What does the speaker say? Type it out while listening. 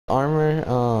armor,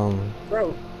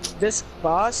 Bro, this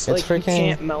boss, it's like, freaking, you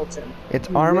can't melt him. it's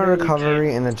You armor literally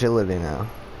recovery and agility now.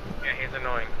 Yeah, he's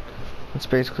annoying. That's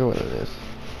basically what it is.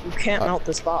 You can't melt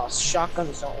this boss.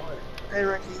 Shotguns don't work. Hey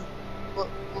Ricky, look.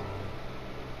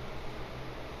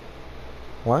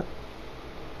 What?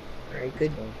 Alright,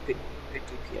 good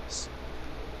DPS.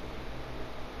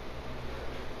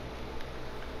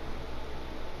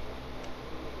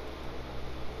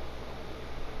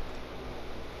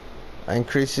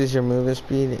 Increases your movement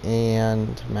speed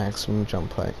and maximum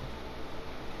jump height.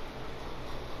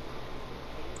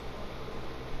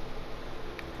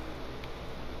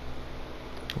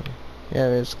 Yeah,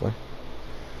 basically.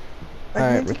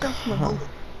 Alright,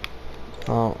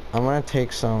 oh, I'm gonna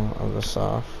take some of this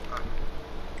off.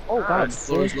 Oh god,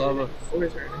 floor is lava. Floor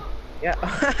is burning. Yeah.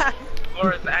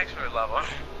 Floor is actually lava.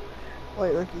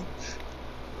 Wait, Ricky.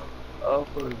 Oh,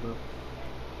 floor is lava.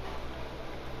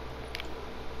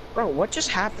 Bro, what just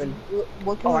happened?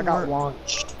 What Oh, I got mark?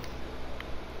 launched.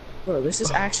 Bro, this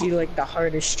is actually like the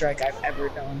hardest strike I've ever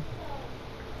done.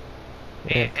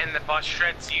 And the boss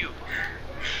shreds you.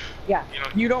 Yeah,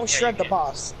 you don't yeah, shred you the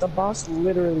boss. The boss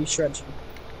literally shreds you.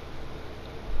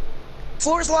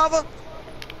 Floor's lava!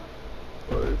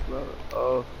 Floor is lava.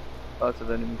 Oh, lots of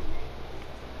enemies.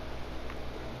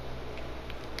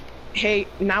 Hey,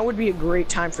 now would be a great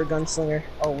time for Gunslinger.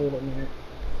 Oh, wait a minute.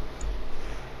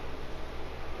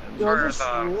 Yo, I For just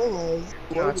the... realized.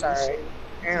 No, it's alright.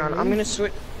 Hang on, I'm gonna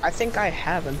switch. I think I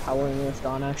have Empowering Lift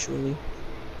on, actually.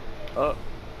 Oh,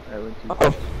 I went too Oh,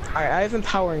 alright, I have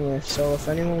Empowering Lift, so if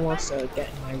anyone wants to get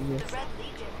in my lift.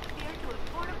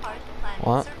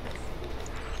 What?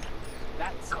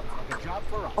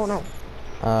 Oh no.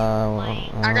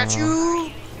 I got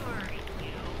you!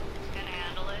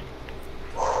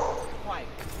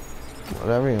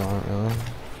 Whatever you want, really.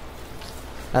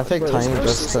 I think Bro, this Tiny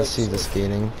person's just to like see the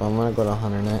skating, but I'm gonna go to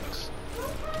Hunter next.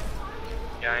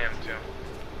 Yeah, I am too.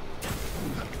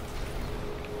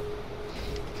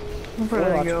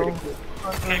 There you go.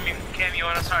 Cam, you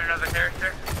want to start another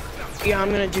character? Yeah, I'm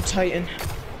gonna do Titan.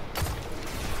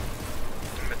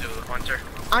 I'm gonna do the Hunter.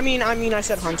 I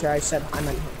said Hunter. I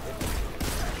meant Hunter.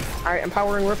 Alright,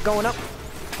 Empowering Lift going up.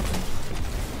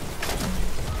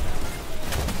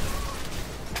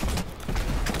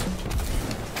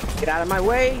 Get out of my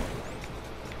way!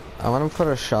 I wanna put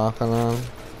a shotgun on.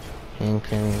 And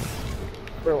can...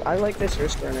 Bro, I like this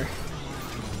wrist burner.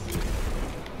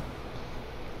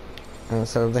 And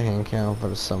instead of the hand cannon, I'll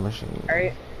put a submachine.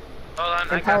 Alright. Hold on, I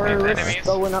got Empowering these Lift enemies.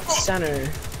 going up center.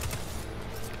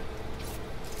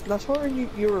 That's where you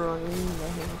were running.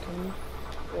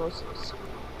 What's this?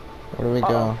 Where do we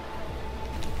go?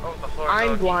 Oh, the floor is I'm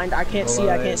lava. blind. I can't see.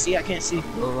 I can't see. I can't see.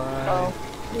 Oh,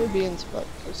 you're being spec.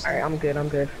 Alright, I'm good. I'm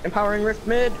good. Empowering Rift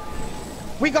mid.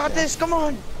 We got this. Come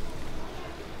on.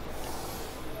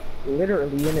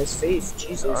 Literally in his face.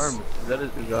 Jesus. Arm. Is that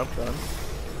his drop gun?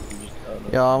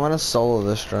 Yo, I'm gonna solo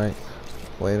this strike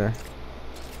later.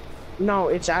 No,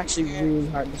 it's actually really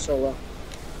hard to solo.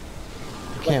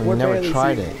 Cam, we're we never barely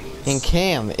tried three it. enemies. And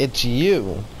Cam, it's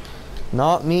you.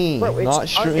 Not me. Bro, not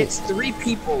it's, Street. it's 3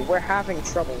 people. We're having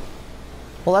trouble.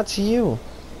 Well, that's you.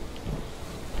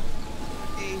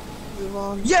 Move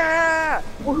on. Yeah!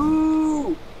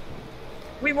 Woohoo!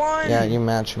 We won! Yeah, you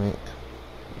match me.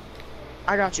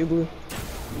 I got you, Blue.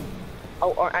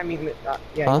 Oh, or, I mean, yeah, Huh?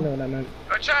 you know what I meant.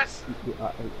 Go chest!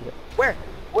 Where?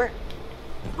 Where?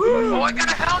 Oh, I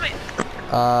got a helmet!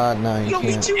 No, you Yo,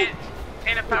 me can't. too!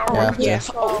 And a power Yeah. one. Oh, yeah.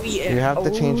 Oh, yeah. You have to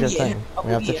change your Oh, yeah. thing.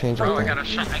 We have to yeah. change your Oh, I thing. got a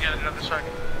shot. I got another shot.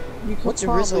 You could What's a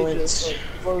probably resilience? just, like,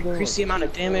 float in Increase with- the amount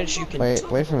of damage you can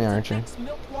Wait for me, Archer.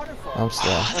 I'm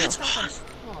slow.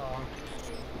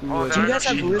 Oh, Do you guys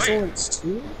have Wait, resilience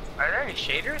too? Are there any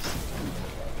shaders?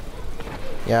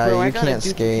 Yeah, Bro, I you got a can't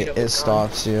skate. duplicate of a It gun.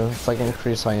 stops you. It's like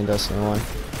increased on your Destiny 1.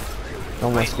 No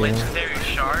more Wait, skating, legendary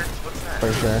shards? What's that?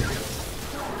 for sure.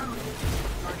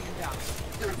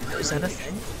 Is that a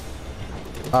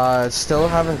thing? Still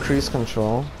have increased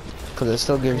control. Cause it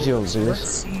still gives you a Let's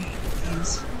boost. see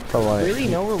these. But like, Really?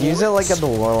 No use it like rewards? at the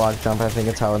Warlock jump, I think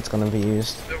it's how it's gonna be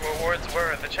used. The rewards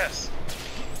were in the chest.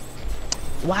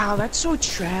 Wow, that's so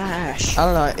trash. I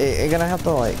don't know, you're gonna have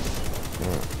to like...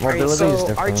 Mobility so, is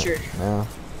different. Archer. Yeah.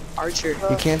 Archer,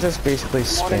 You can't just basically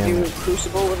wanna spam do it.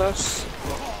 Crucible with us?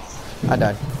 I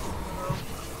died.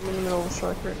 I'm in the middle of a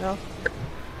strike right now.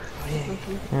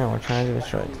 Yeah, we're trying to do the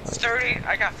strike. Like, 30.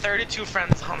 I got 32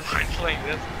 friends online playing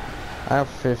this. I have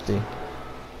 50.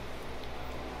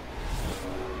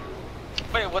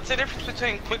 Wait, what's the difference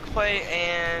between quick play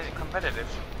and competitive?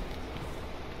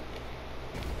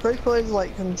 Quick play is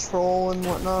like control and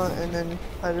whatnot, and then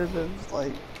competitive is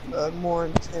like more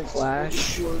intense.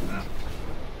 Flash.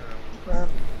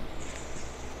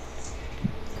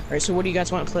 Alright, so what do you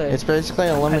guys want to play? It's basically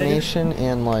elimination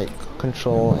and like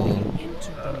control and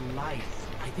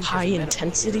High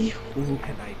intensity? And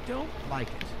I don't like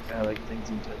it. I like things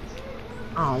intense.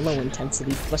 Oh, low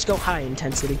intensity. Let's go high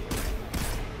intensity.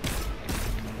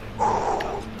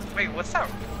 Wait, what's that?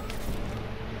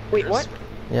 Wait, what?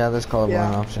 yeah, there's colorblind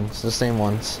Yeah. options, the same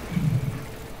ones.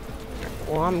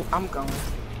 Well, I'm going.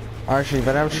 Actually, you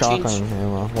better have I'm shotgun changing-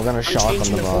 ammo. We're gonna I'm shotgun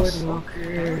changing the the boss. void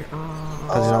walker.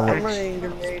 Cause you don't I'm want- running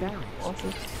grenade. Launcher.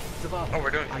 Oh, we're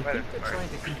doing I it better. think they're trying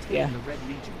to contain Yeah. the red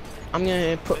region. I'm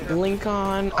gonna put Blink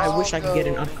on. I Oh, wish I could get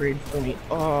an no. upgrade point.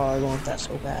 Oh, I want that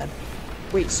so bad.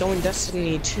 Wait, so in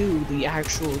Destiny 2, the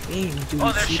actual game, do Oh,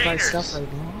 we they're see by shaders. stuff like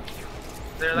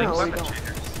that? They're like No, we weapon don't.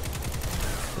 shooters.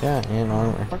 Yeah, and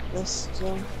armor. Fuck this.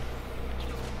 So.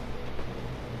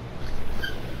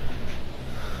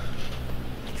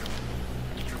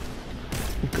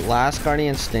 Last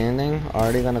Guardian standing,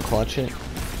 already gonna clutch it.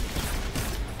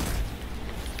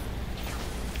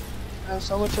 I have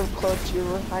so much of clutch. You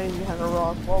were hiding behind a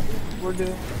rock while we're doing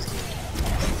this.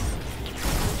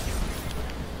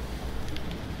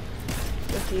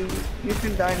 If you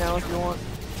can die now if you want.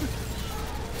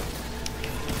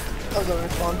 That was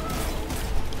already fun.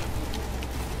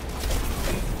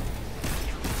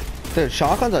 Dude,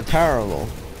 shotguns are terrible.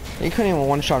 You couldn't even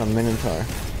one-shot a Minotaur.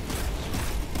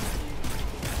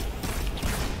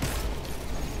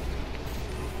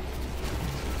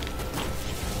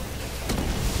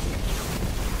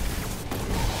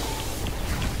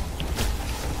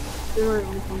 There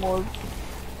might be some more.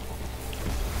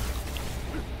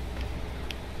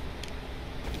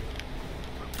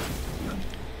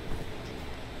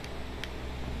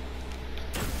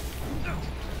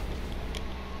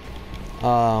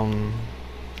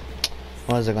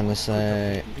 What was I gonna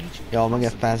say? Yo, I'm gonna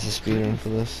get faster speedrun for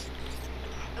this.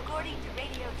 According to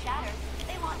radio chatter,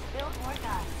 they want to build more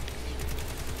guns.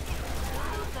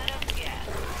 Who could have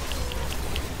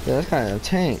guessed? Yeah, that's kind of a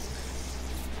tank.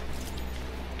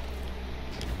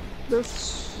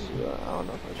 There's. I don't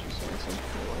know if I should say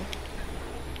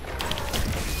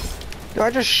something. Yo, I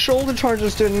just shoulder charged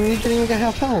this dude and he didn't even get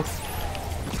half health.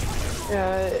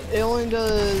 Yeah, it only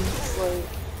does like.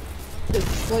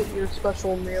 It's like your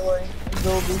special melee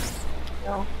ability.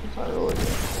 No, it's not really good.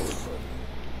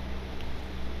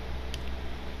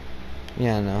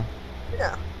 Yeah, I know.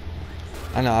 Yeah.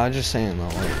 I know, I was just saying though.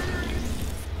 Like...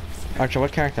 Archer,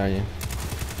 what character are you?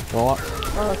 Roll up.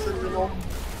 Surgical.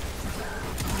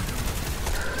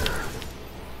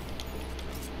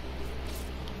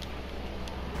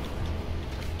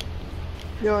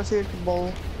 Yo, I see a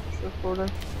ball. Shift order.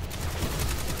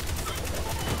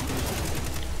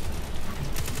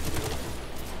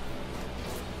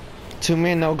 Two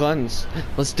men, no guns.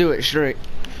 Let's do it straight.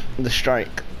 The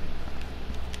strike.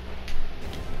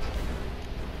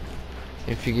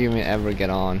 If you give me ever get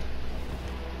on.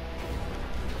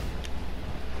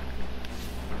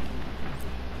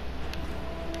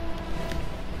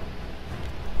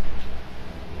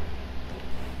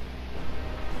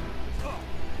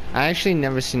 I actually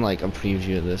never seen like a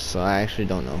preview of this, so I actually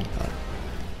don't know.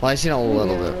 Well, I seen a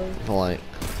little bit, but like.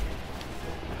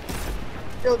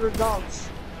 Yo, they're dogs.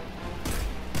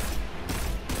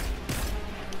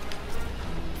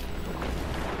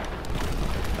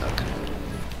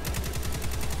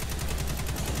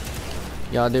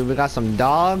 Yo, dude, we got some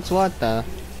dogs. What the?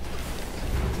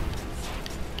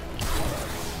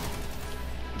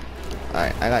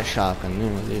 Alright, I got shotgun. You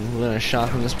know, dude, we're gonna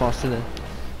shotgun this boss today.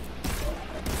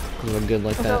 Cause we're good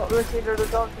like Look that. out, Ricky, there's a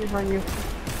dog behind you.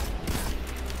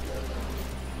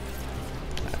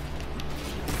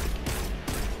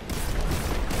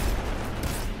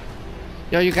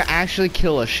 Yo, you can actually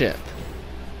kill a ship.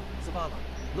 Zavala,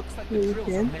 looks like Yeah, the you drills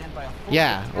can. are manned by a full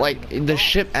Yeah, battalion like of the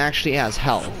ship actually has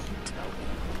health.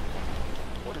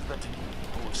 What is that to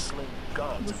you? Who is slaying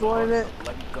gods? Destroying it.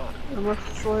 Like God. I must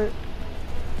destroy it.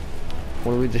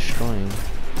 What are we destroying?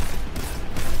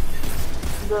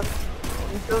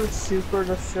 The super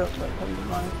the ship that comes to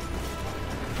mind.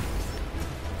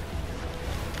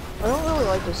 I don't really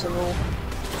like this at all.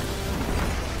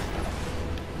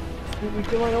 You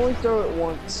can like only throw it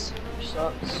once, which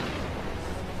sucks.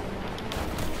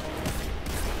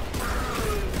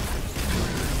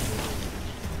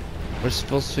 We're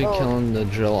supposed to be Oh. killing the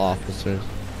drill officers.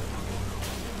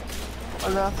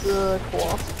 I'm at the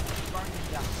cloth.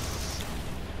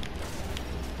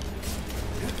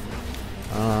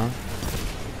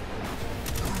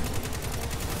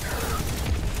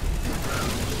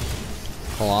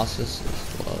 Colossus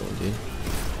is low, dude.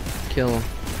 Kill him.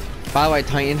 By the way,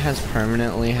 Titan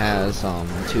permanently has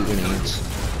 2 grenades.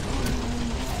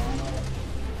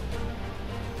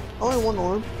 Only one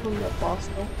orb from that boss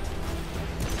though.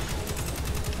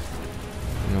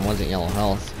 And it wasn't yellow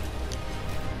health.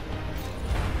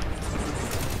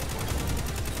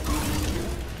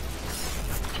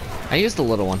 I used the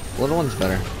little one. The little one's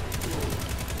better,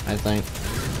 I think,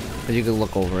 because you can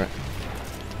look over it.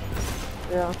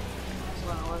 Yeah. That's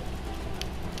what I like.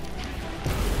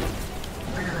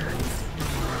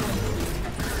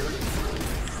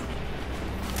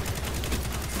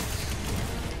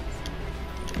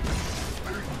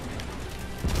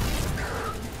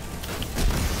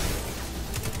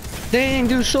 Dang,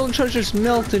 dude, Soul Charger's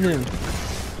melted him. Just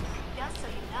so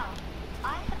you know,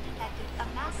 I have detected a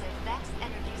massive Vex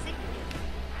energy signature.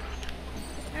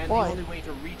 And Why? the only way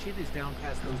to reach it is down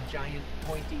past those giant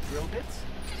pointy drill bits?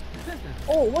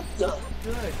 Oh, what the?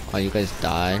 Good. Oh, you guys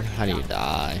died? How do you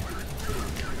die?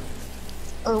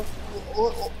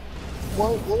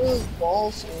 What are those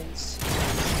ball things?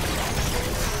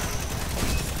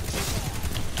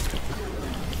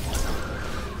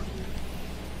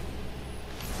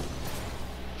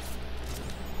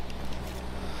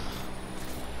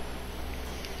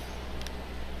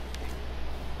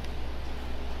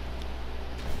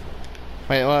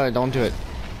 Wait, don't do it.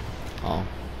 Oh.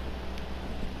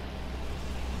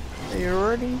 Are you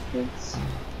ready, kids?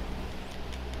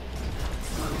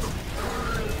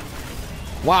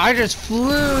 Wow, I just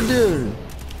flew, dude!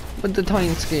 With the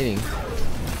Titan skating.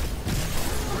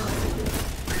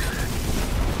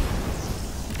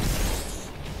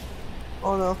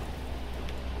 Oh no.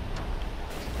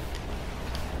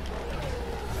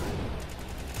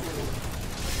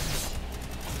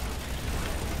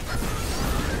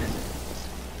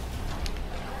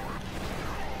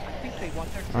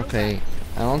 Okay,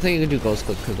 I don't think you can do ghost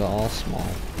click because they're all small.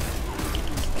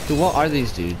 Dude, what are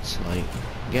these dudes? Like,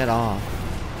 get off.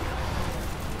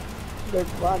 They're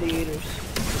gladiators.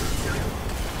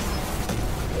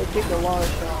 They take a lot of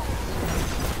shots.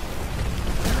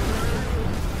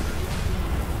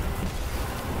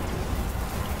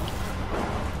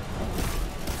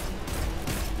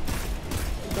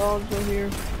 Dogs are here.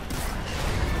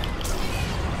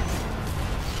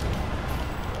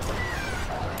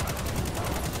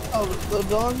 Oh, the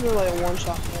dogs are like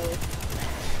one-shot melee.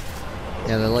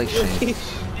 Yeah, they're like shit. Do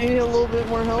you need a little bit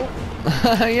more help?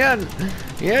 yeah,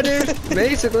 dude,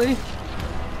 basically.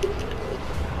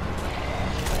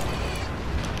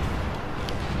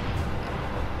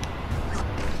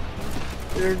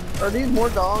 Are these more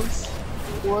dogs?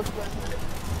 What?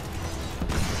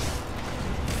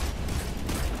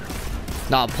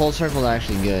 Nah, pulse circle's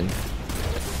actually good.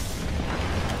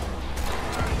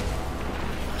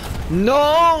 No!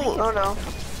 Oh no,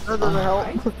 that doesn't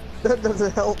help. That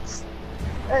doesn't help.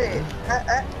 Hey,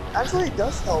 actually it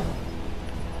does help.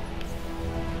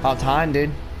 About time,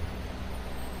 dude.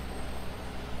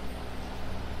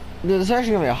 Dude, this is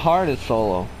actually gonna be a hardest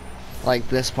solo. Like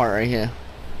this part right here.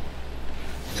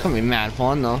 It's gonna be mad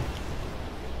fun though.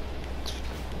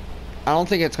 I don't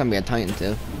think it's gonna be a Titan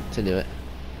to do it.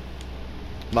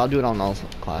 But I'll do it on all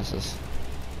classes.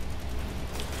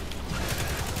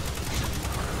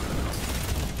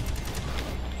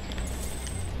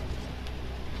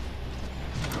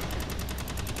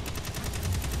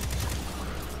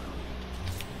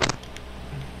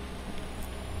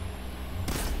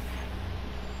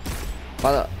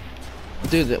 But,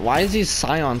 dude, why is these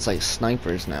Scions like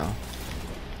snipers now?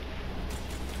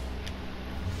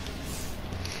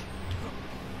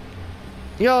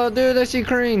 Yo, dude, I see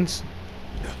cranes.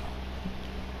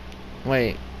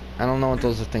 Wait, I don't know what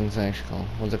those are things are actually called.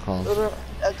 What's it called? Those are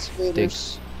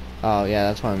excavators. Oh, yeah,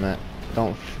 that's what I meant.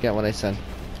 Don't forget what I said.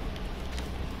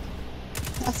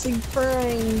 I see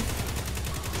crane.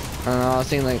 I don't know, I was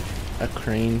saying like a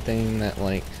crane thing that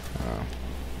like, I don't know.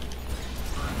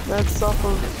 That's off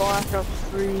of Black Ops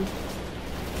 3.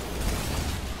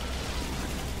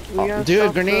 Oh,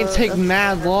 dude, grenades take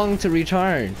mad long to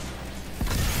recharge.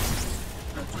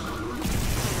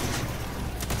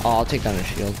 Oh, I'll take down a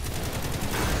shield.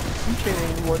 I'm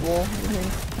shooting wood wall.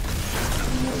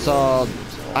 So,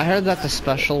 I heard that the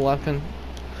special weapon.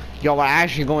 Yo, we're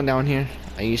actually going down here.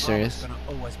 Are you serious? Gonna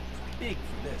owe us big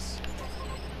for this.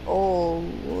 Oh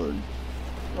lord.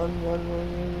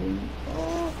 Run.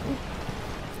 Oh.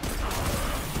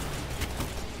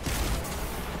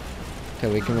 Okay,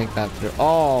 we can make that through.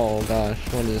 Oh gosh,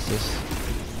 what is this?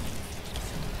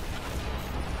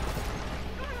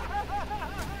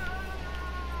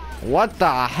 What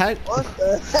the heck? What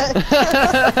the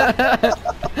heck?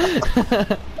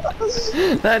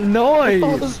 That noise!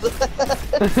 What was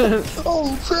that?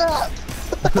 Oh crap!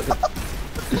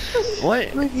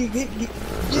 What? Ricky, get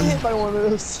hit by one of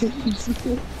those things.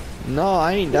 No,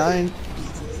 I ain't dying.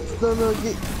 No,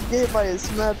 get hit by it.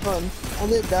 It's mad fun. I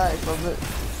did die from it.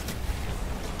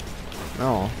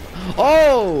 No.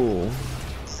 Oh!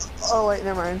 Oh wait,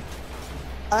 never mind.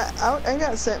 I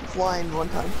got sent flying one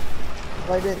time.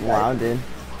 But I didn't die. Wow, dude.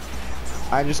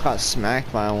 I just got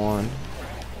smacked by one.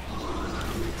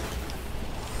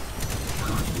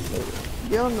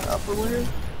 Get on the upper layer.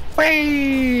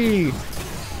 Whee!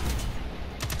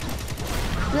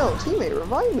 Yo, teammate,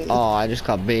 revive me. Oh, I just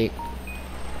got bait.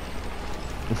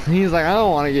 He's like, I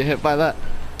don't want to get hit by that.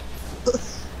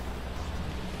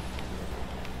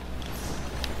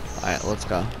 Alright, let's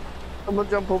go. I'm gonna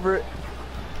jump over it.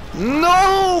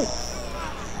 No!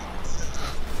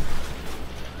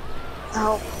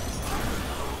 Ow.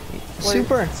 Wait,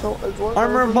 Super. so, is one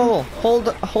Armor over pull.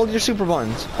 Hold your super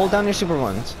buttons. Hold down your super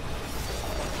buttons.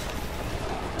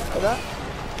 Like that?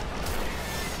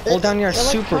 Hold down your it like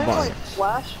super kinda buttons. Like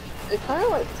flash. It kind of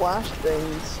like flash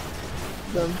things.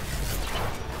 Them.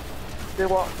 They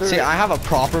walk through. See, I have a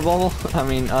proper bubble. I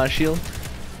mean, shield.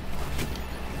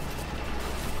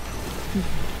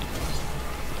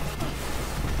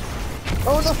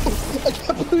 Oh no! I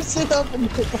got boosted up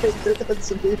and hit by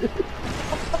that's weird.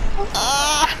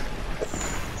 Ah!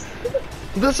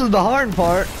 This is the hard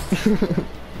part.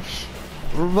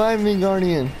 Revive me,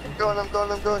 Guardian. I'm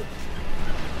going.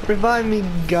 Revive me,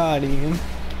 Guardian.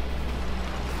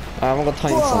 I'm gonna go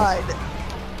tiny slide. Slide.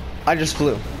 I just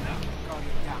flew.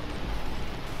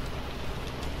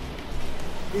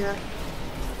 Yeah.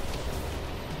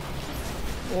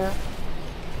 Yeah.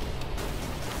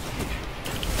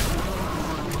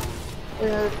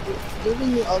 Yeah,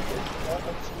 giving me ugly.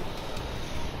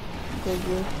 Thank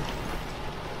you.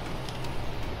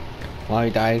 Well,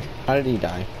 he died. How did he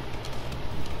die?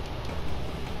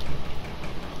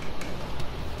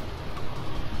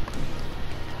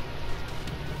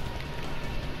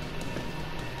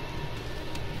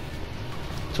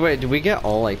 So wait, did we get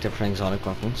all like different exotic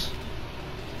weapons?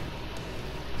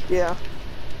 Yeah.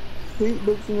 Sweet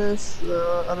business,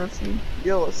 other thing.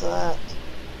 Yo, what's that?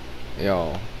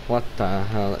 Yo, what the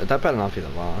hell? That better not be the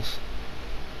boss.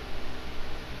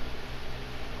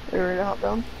 Are you ready to hop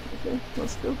down? Okay,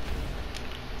 let's go.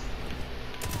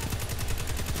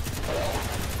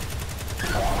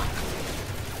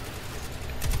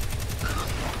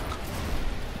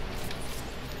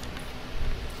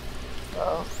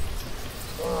 Uh-oh.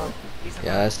 What's going on?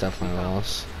 Yeah, that's definitely the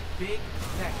boss. Big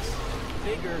necks,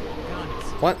 bigger guns.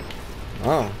 What?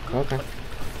 Oh, okay.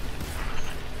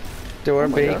 Dude, we're Oh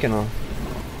my bacon on.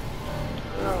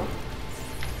 Oh.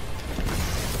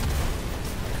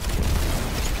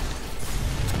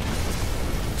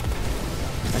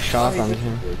 I shot on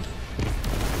him.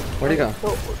 Where'd he go?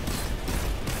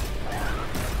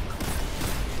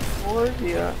 Where's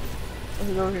he at?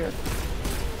 He's over here.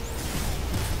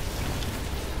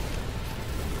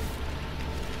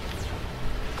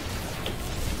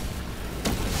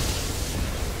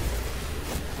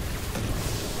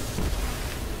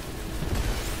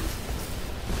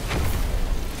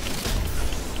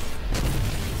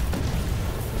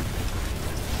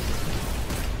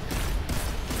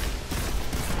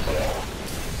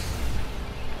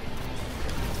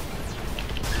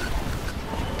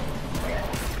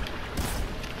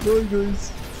 Go,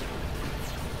 guys.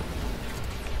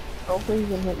 I don't think he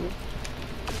can hit me.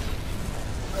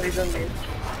 But he's on me.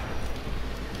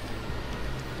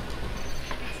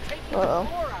 Uh-oh.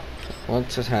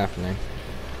 What's just happening?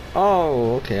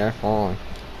 Oh, okay, I've fallen.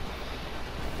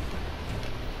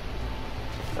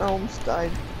 I almost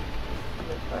died.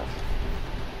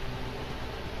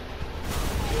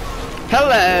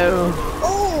 Hello!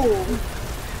 Oh!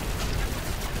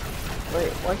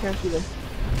 Wait, why can't you then?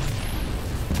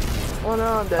 Oh no,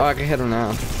 I'm dead. Oh, I can hit him now.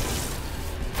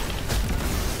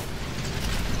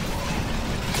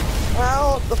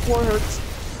 Ow, the floor hurts.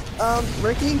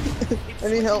 Ricky, I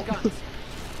need help.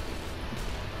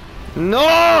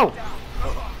 No!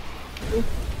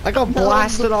 I got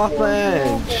blasted off the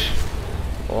edge.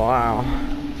 Wow.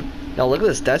 Yo, look at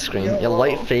this death screen. Your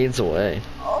light fades away.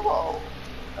 Oh,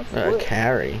 that's A lit.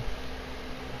 carry.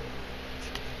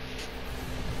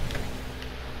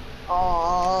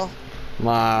 Aww.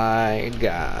 My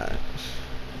God.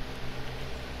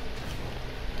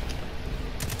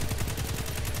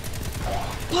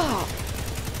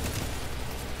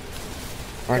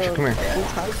 Archer, come here.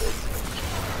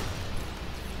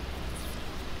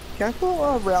 Can I put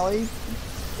a rally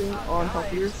thing on top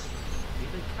of yours?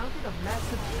 They've encountered a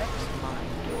massive Vex mine.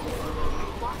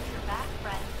 Watch your back,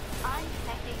 friend. I'm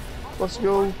detecting Let's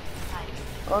go.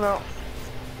 Oh no.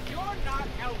 You're not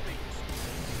helping.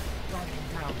 Running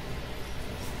down.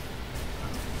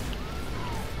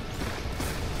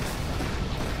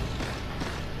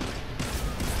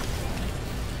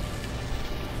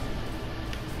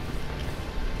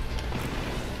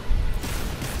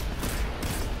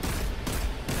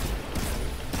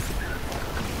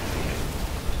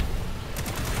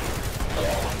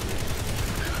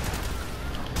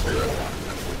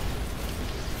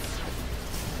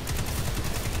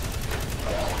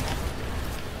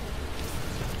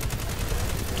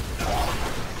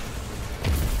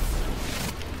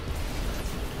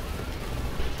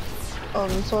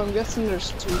 So I'm guessing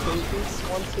there's 2 bases.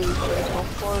 One to the top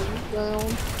far down.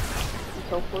 He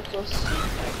teleports us.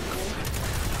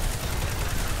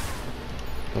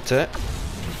 That's it?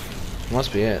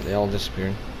 Must be it. They all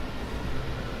disappeared.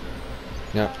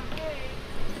 Yep.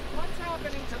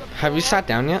 Have you sat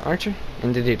down yet, Archer?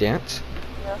 And did you dance?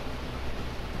 Yeah.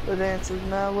 The dance is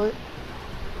now lit.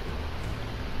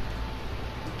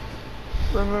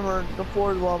 Remember, the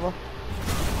floor is lava.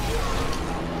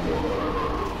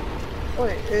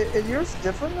 Wait, is yours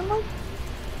different than mine?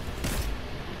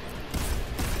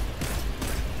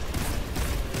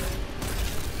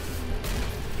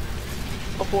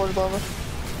 The floor is lava.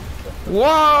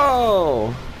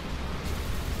 Whoa!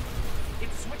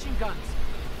 It's switching guns.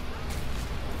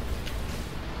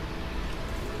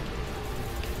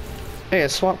 Hey, I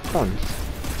swapped guns.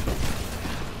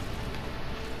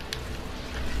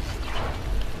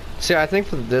 See, I think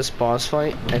for this boss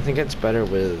fight, I think it's better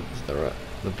with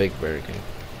the big barricade.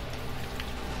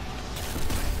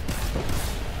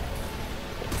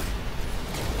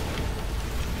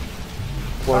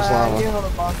 Floor's lava. You know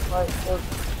the boss fight, but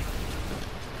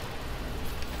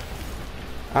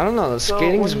I don't know, the so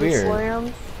skating's when you weird.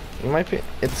 slam, It might be,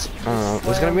 it's, I don't know,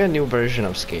 there's gonna be a new version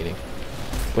of skating.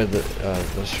 With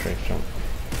the straight jump.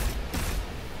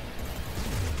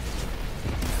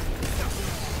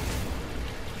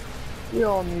 we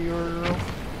all knew you were real.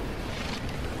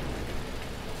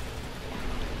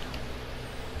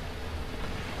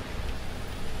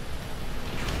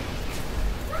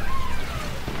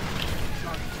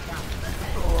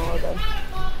 Oh, okay.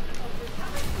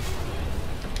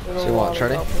 See what,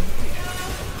 Charlie?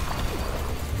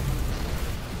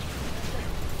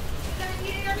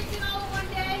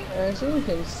 I think we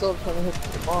can still kind of hit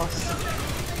the boss.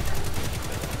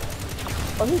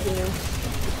 What are you doing?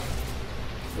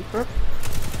 Super?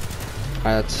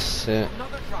 That's it.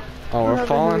 Another drop. Oh, we're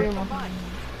falling. Don't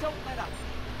let up.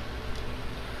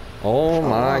 Oh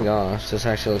my gosh, this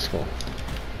actually looks cool.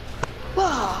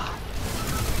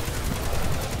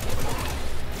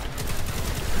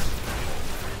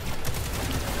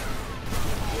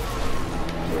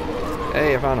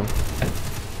 Hey, I found him.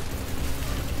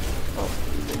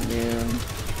 Man.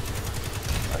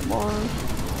 I'm on.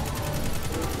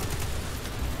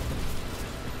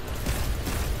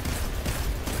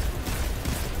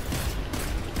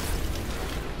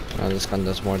 Oh, this gun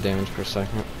does more damage per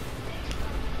second.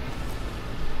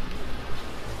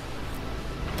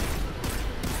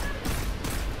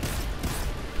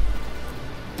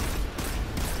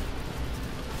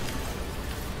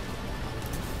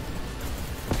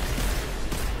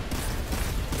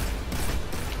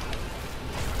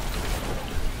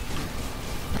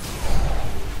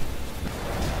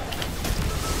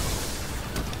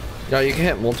 Yeah, you can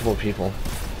hit multiple people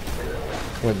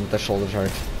with the shoulder charge.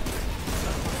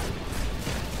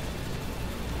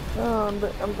 Oh,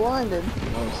 I'm blinded.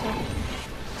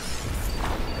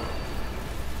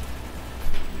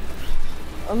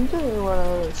 I'm doing run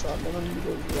out of shotgun. I'm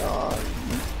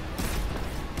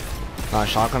doing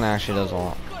Shotgun actually does a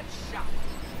lot.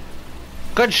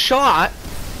 Good shot?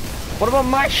 What about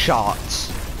my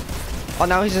shots? Oh,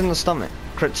 now he's in the stomach.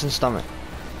 Crits in stomach.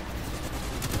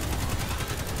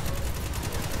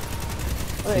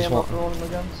 I He's am up walking. for one of my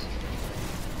guns.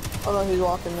 Oh no, he's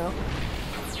walking now.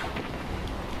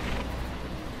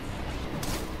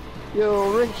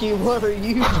 Yo, Ricky, what are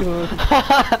you doing?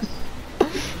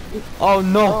 Oh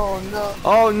no! Oh no!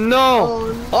 Oh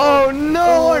no! Oh no!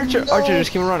 Oh, Archer! no. Archer,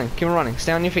 just keep running. Keep running.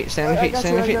 Stay on your feet. Stay on your I feet. got Stay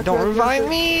on you, your I feet. got you, Don't I got revive you.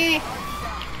 me!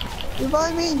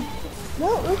 Revive me!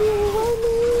 No, Ricky, revive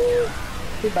me!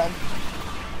 Too bad.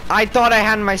 I thought I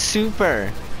had my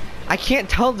super. I can't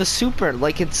tell the super.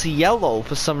 Like it's yellow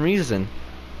for some reason.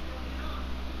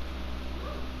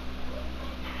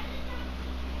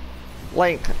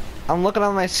 Like I'm looking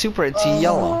on my super. It's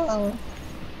yellow.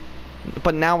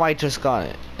 But now I just got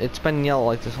it. It's been yellow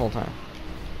like this whole time.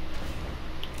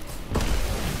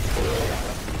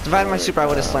 If I had my super, I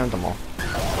would have slammed them all.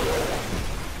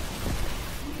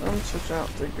 I'm switching out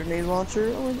the grenade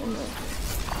launcher. Oh, no.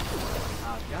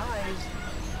 Guys,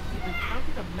 you've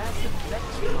encountered a massive vex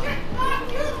mine.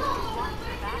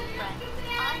 Back friend,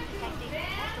 I'm detecting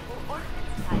multiple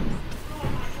ordnance types.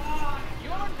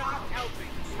 You're not helping.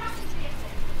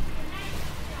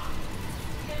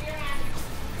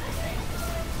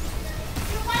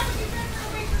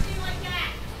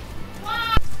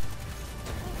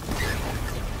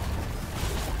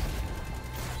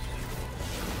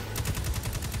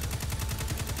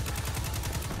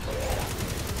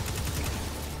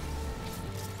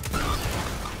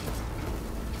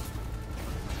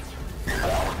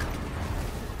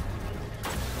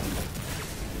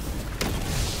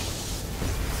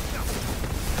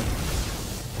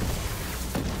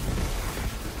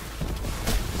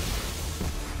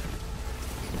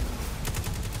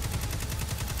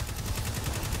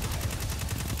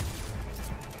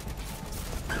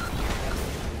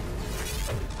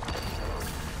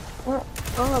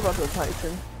 don't know about the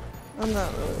Titan. I'm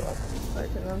not really liking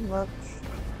the Titan as much.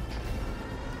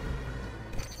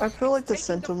 I feel like the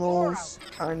Sentinel's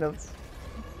kind of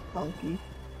funky.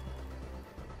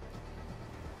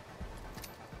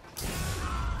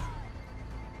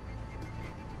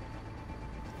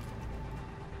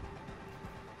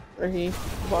 Or he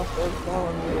lost those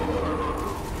following me.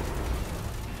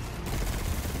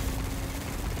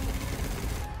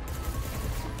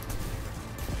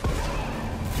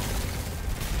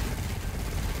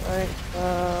 Right,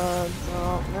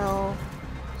 no.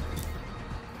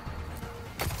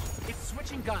 It's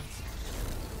switching guns.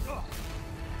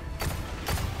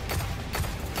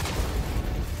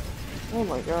 Oh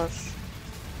my gosh.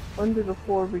 When did the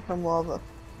floor become lava?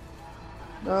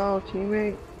 No,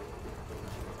 teammate.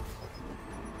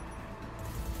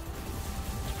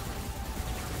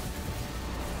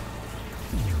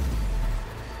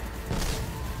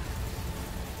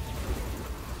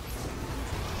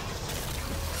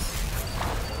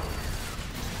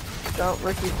 Jump,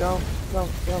 Ricky, jump.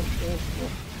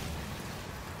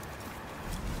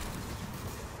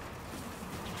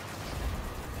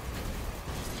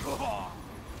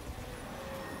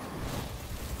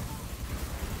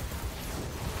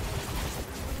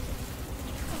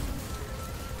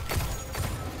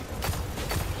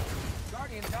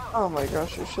 Guardian down. Oh my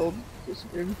gosh, your shield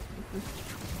disappeared.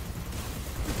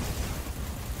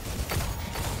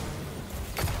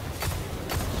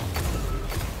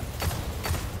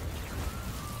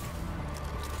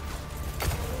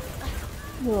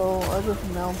 No, I just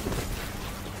mounted.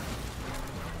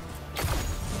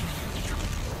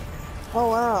 Oh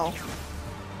wow.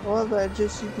 I love that I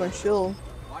just used my shield.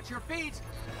 Watch your feet.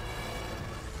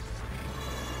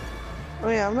 Oh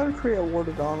yeah, I'm gonna create a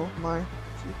Wardodon with my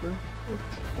super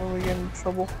when we get in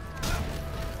trouble.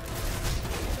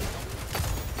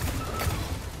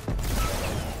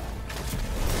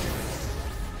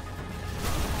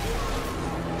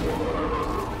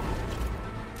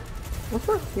 What's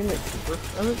our teammate super? I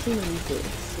haven't seen him use it a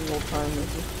single time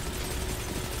lately.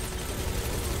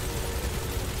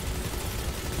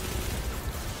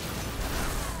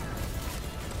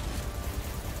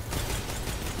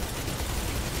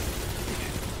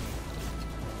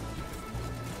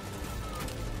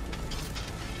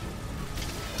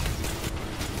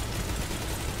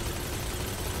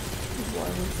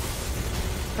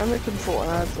 I might control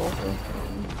ads also.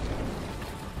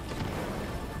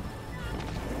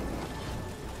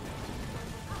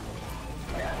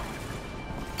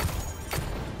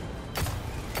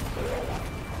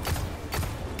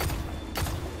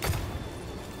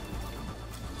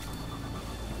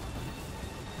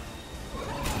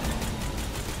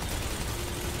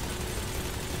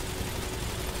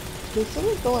 Did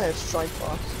someone go at a strike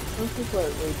boss? I don't think like a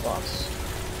raid boss.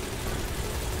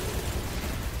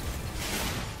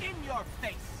 In your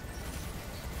face.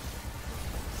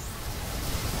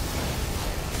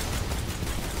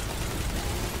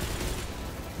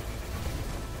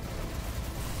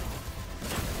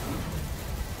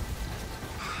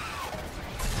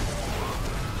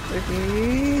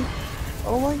 Ricky!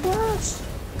 Oh my gosh!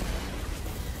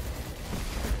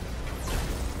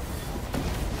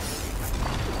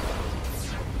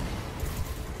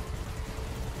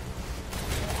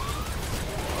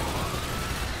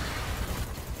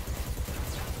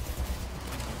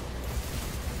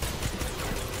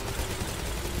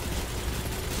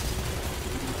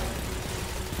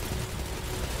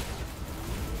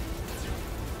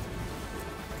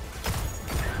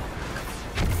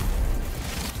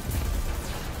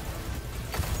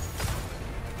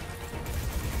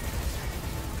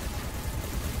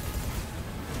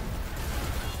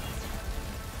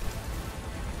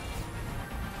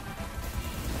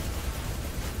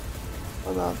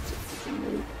 About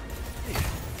teammate.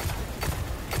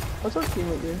 What's our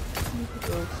teammate doing?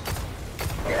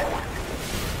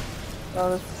 Oh,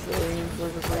 that's silly.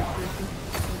 We're just like person.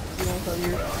 You know how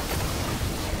you're.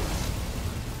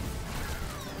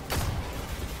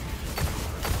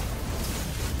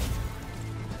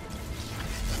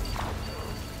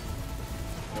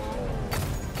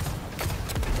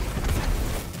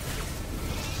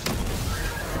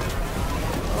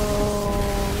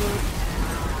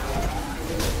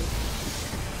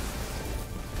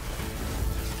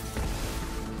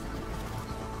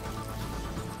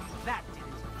 That did it.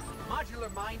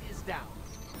 Modular mine is down.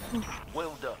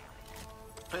 Well done.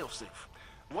 Failsafe,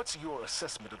 what's your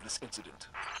assessment of this incident?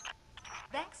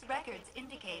 Vex records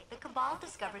indicate the Cabal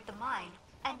discovered the mine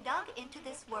and dug into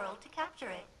this world to capture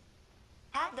it.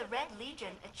 Had the Red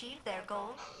Legion achieved their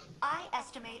goal, I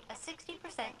estimate a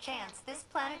 60% chance this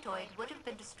planetoid would have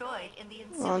been destroyed in the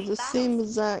Oh, ensuing the same battles.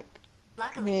 exact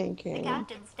Luckily, the King.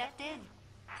 captain stepped in.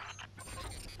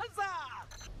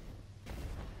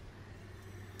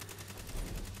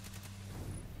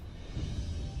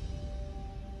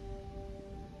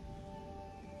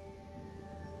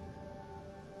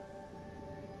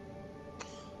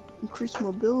 Increase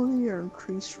mobility or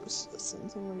increase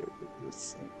resistance? I'm gonna do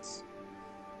resistance.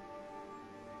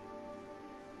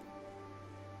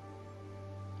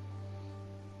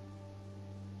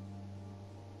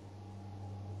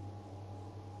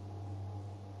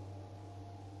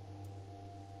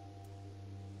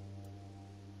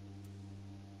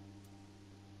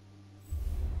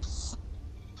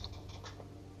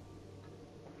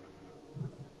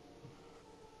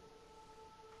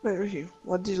 Where are you?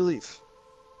 Why did you leave?